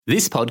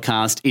This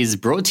podcast is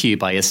brought to you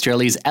by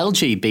Australia's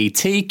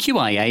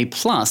LGBTQIA+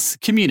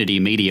 community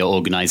media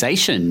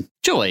organisation,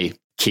 Joy.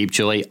 Keep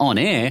Joy on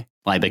air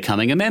by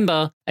becoming a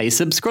member, a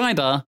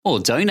subscriber, or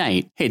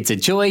donate. Head to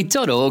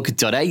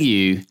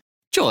joy.org.au.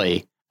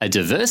 Joy, a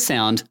diverse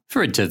sound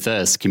for a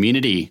diverse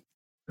community.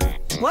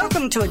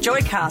 Welcome to a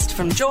Joycast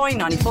from Joy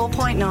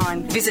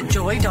 94.9. Visit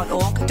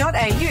joy.org.au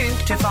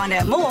to find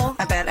out more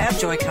about our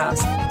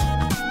Joycast.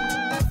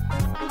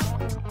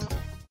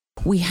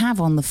 We have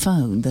on the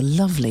phone the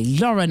lovely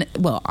Lauren.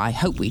 Well, I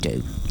hope we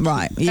do.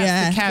 Right,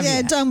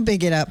 yeah, don't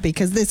big it up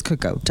because this could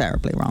go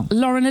terribly wrong.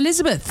 Lauren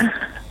Elizabeth. No,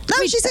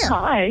 she's here.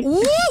 Hi.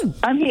 Woo!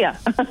 I'm here.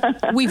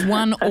 We've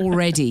won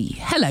already.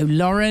 Hello,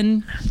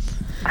 Lauren.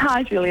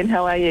 Hi, Julian.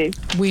 How are you?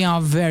 We are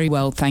very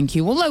well, thank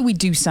you. Although we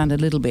do sound a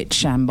little bit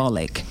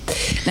shambolic.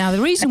 Now, the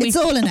reason It's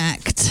all an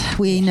act.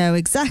 We know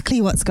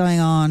exactly what's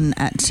going on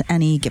at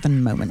any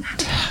given moment.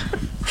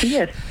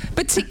 Yes.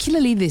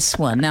 Particularly this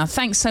one. Now,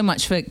 thanks so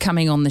much for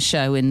coming on the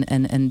show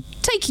and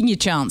taking your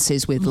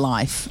chances with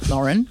life,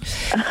 Lauren.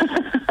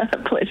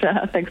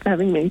 Pleasure. Thanks for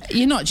having me.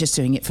 You're not just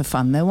doing it for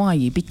fun, though, are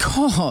you?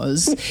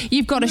 Because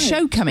you've got a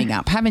show coming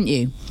up, haven't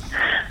you?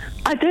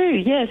 I do,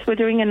 yes. We're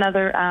doing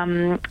another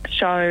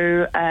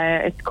show.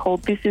 It's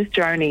called This Is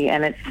Joni,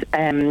 and it's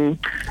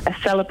a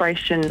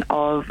celebration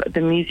of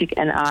the music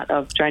and art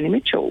of Joni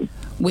Mitchell.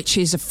 Which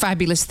is a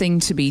fabulous thing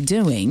to be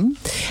doing.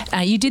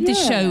 You did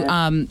this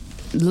show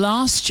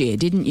last year,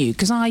 didn't you?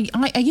 Because I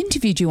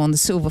interviewed you on the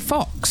Silver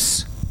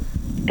Fox.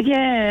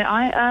 Yeah,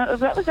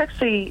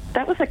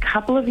 that was a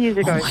couple of years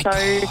ago. Oh my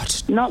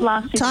God. Not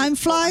last year. Time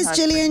flies,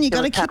 Gillian. You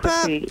got to keep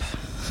up.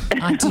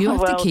 I do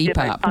have to keep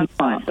up. Time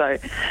flies, so,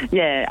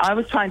 yeah, I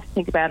was trying to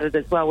think about it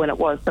as well when it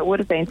was. So it would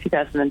have been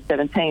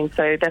 2017.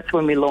 So that's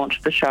when we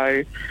launched the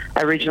show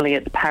originally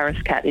at the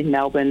Paris Cat in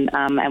Melbourne,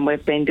 and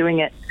we've been doing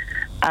it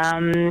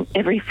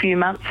every few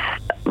months,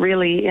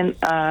 really,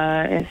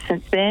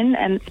 since then,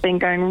 and it's been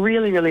going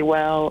really, really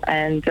well.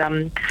 And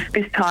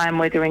this time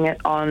we're doing it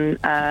on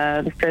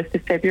the 1st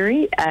of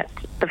February at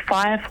the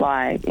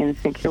Firefly in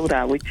St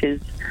Kilda, which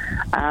is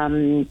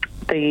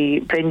the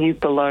venue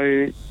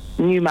below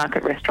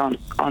Newmarket Restaurant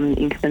on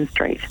Inkerman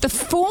Street. The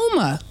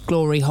former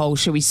glory hole,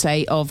 shall we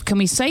say, of, can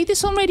we say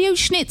this on radio,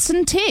 Schnitz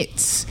and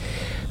Tits?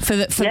 For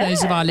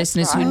those of our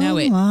listeners who know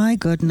it. Oh, my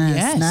goodness.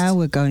 Yes. Now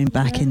we're going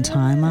back in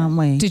time, aren't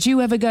we? Did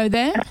you ever go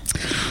there?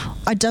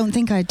 I don't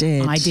think I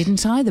did. I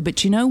didn't either,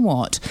 but you know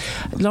what?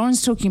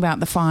 Lauren's talking about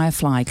the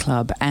Firefly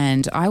Club,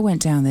 and I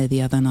went down there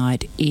the other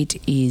night. It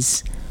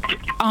is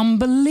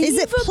unbelievable. Is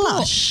it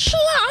plush?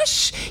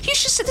 Plush? You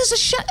should say there's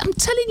a I'm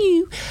telling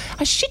you,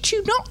 I shit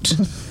you not.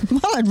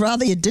 Well, I'd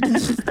rather you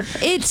didn't.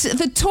 It's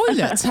the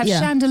toilets have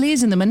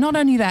chandeliers in them, and not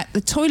only that,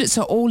 the toilets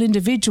are all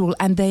individual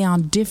and they are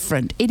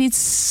different. It is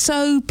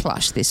so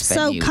plush, this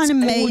venue. So kind of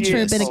made for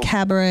a bit of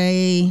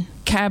cabaret,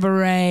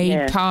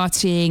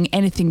 partying,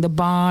 anything. The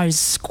bar is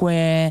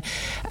square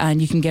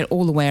and you can get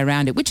all the way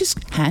around it, which is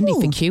handy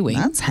for queuing.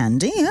 That's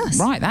handy, yes.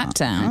 Write that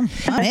down.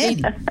 I'm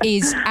in. It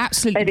is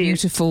absolutely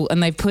beautiful,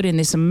 and they've put in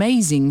this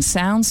amazing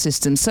sound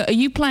system. So are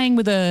you playing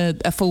with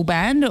a full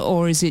band,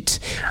 or is it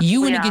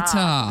you and a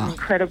guitar?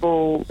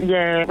 Incredible.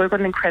 Yeah, we've got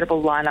an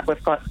incredible lineup.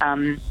 We've got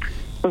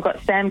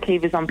Sam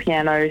Keevers on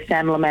piano,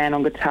 Sam Laman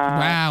on guitar.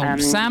 Wow,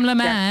 Sam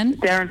Laman.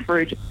 Darren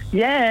Farouj.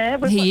 Yeah.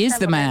 He is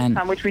the man.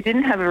 Which we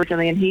didn't have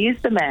originally, and he is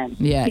the man.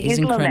 Yeah, he's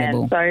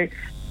incredible. So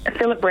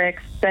Philip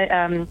Rex,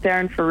 Darren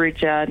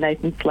Farouj,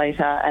 Nathan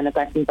Slater, and a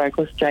backing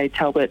vocalist, Jay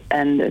Talbot,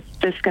 and it's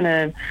just going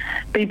to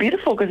be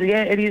beautiful because,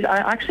 it is. I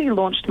actually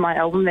launched my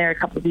album there a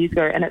couple of years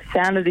ago, and it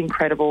sounded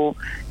incredible,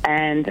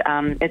 and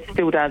it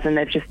still does, and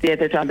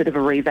they've done a bit of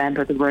a revamp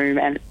of the room,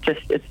 and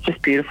it's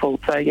just beautiful.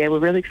 So, we're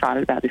really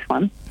excited about this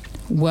one.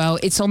 Well,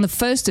 it's on the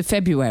 1st of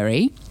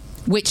February,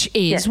 which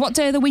is, what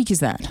day of the week is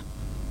that?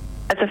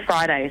 It's a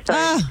Friday, so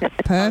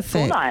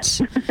perfect.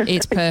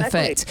 It's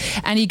perfect.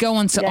 Exactly. And you go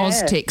on to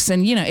Oztix,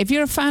 and, if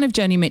you're a fan of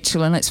Joni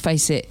Mitchell, and let's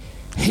face it,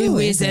 who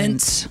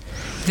isn't?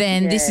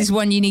 Then this is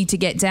one you need to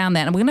get down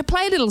there. And we're going to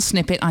play a little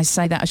snippet. I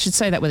should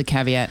say that with a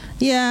caveat.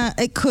 Yeah,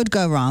 it could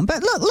go wrong.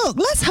 But look,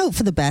 let's hope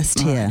for the best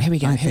here. Here we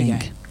go.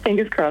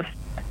 Fingers crossed.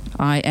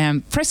 I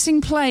am pressing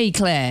play,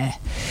 Claire.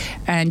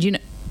 And,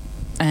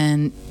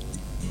 and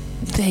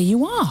there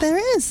you are. There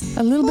is.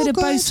 A little bit of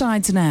both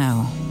sides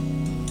now.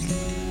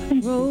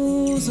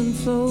 Rows and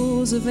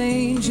flows of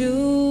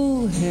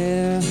angel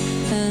hair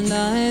and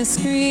ice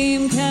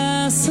cream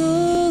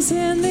castles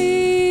in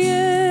the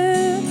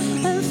air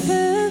and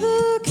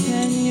feather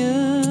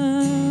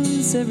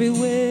canyons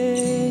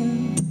everywhere.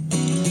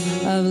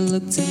 I've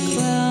looked at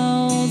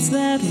clouds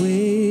that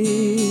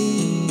way,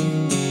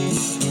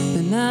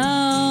 but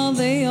now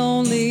they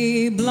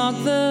only block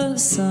the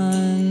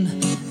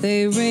sun.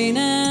 They rain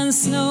and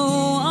snow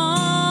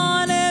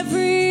on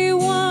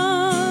everyone.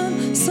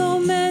 So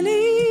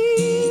many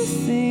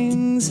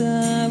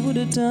I would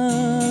have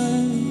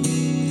done,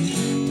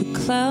 but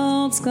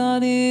clouds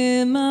got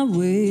in my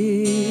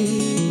way.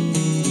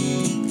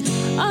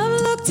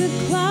 I've looked at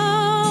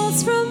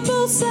clouds from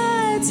both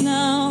sides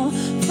now,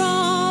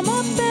 from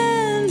up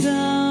and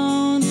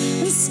down,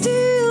 and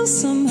still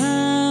somehow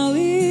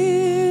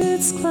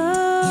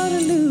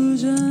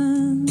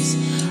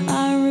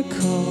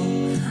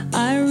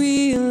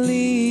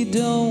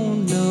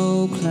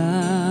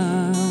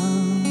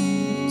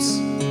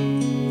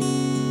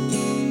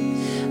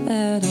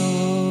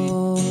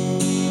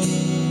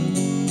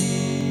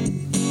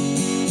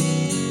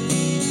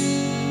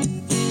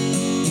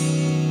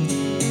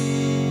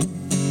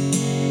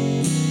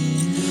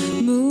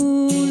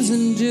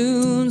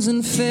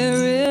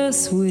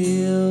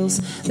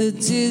the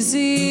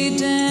dizzy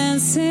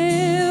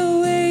dancing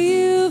where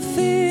you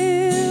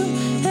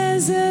feel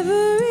as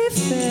every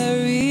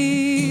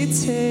fairy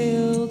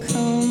tale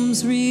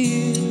comes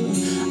real.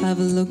 I've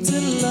looked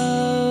at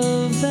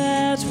love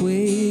that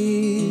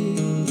way,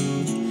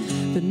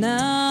 but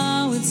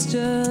now it's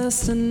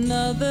just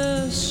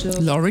another show.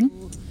 Lauren,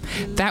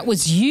 that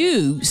was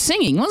you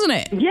singing, wasn't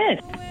it?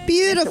 Yes.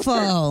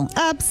 Beautiful.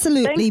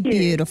 Absolutely Thank you.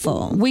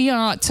 beautiful. We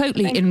are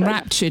totally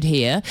enraptured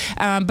here.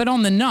 But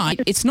on the night,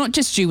 it's not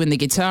just you and the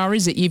guitar,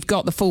 is it? You've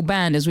got the full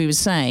band, as we were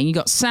saying. You've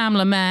got Sam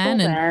LeMan.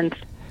 Full and band.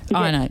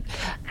 I know.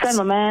 Sam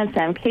LeMan,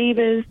 Sam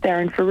Keevers,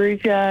 Darren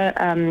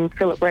Ferrugia,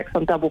 Philip Rex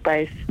on double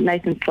bass,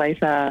 Nathan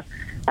Slater,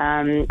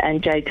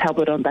 and Jay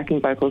Talbot on backing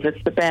vocals.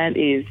 The band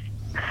is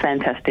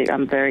fantastic.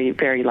 I'm very,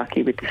 very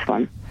lucky with this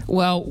one.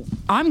 Well,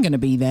 I'm going to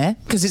be there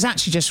because it's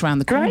actually just around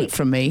the corner Great.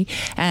 from me,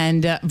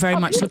 and very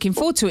much looking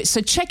forward to it.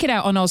 So check it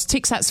out on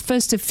Oztix. That's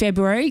 1st of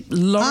February.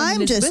 Lauren I'm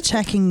Elizabeth. just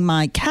checking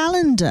my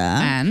calendar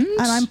And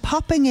I'm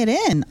popping it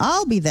in.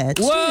 I'll be there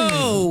too.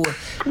 Whoa!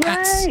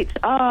 Great.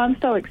 Oh, I'm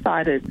so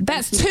excited.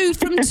 That's 2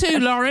 from 2,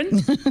 Lauren.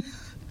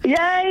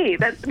 Yay.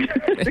 That's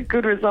a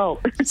good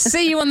result.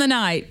 See you on the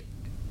night.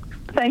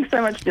 Thanks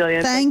so much,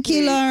 Gillian. Thank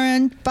you,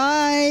 Lauren.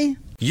 Bye.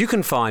 You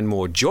can find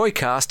more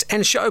Joycast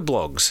and show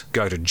blogs.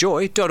 Go to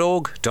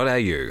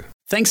joy.org.au.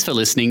 Thanks for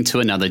listening to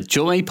another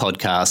Joy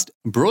podcast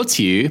brought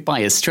to you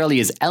by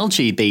Australia's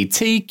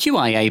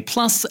LGBTQIA+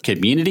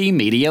 community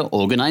media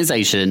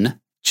organisation,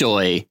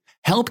 Joy.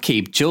 Help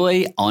keep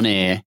Joy on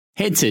air.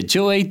 Head to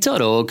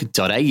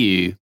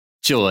joy.org.au.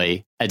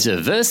 Joy, a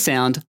diverse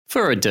sound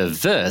for a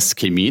diverse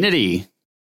community.